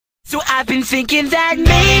So I've been thinking that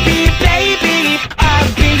maybe, baby, I've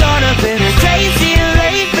been going a little crazy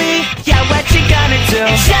lately. Yeah, what you gonna do?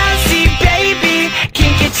 Chelsea, baby,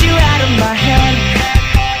 can't get you out of my head.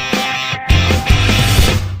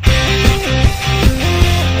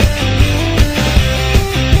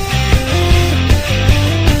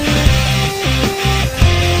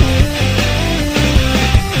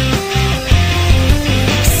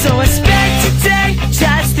 So I spent today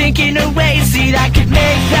just thinking of ways that I could make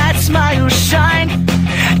that smile shine.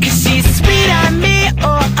 Cause she's sweet on me,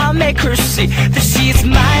 or I'll make her see that she's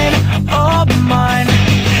mine, oh mine.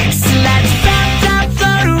 So let's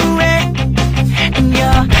float away, and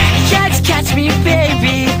you'll catch me,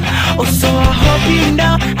 baby. Oh, so I hope you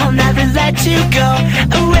know I'll never let you go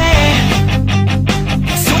away.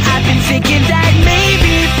 So I've been thinking that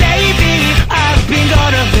maybe, baby, I've been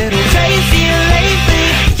going a little crazy lately.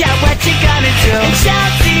 Yeah, what you gonna do?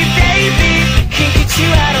 Chelsea, baby, can't get you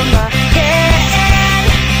out of my head.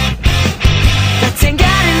 Let's hang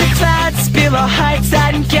out in the clouds, feel our hearts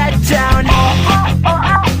out and get down. I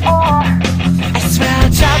swear I'll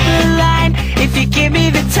drop a line if you give me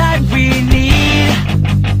the time we need.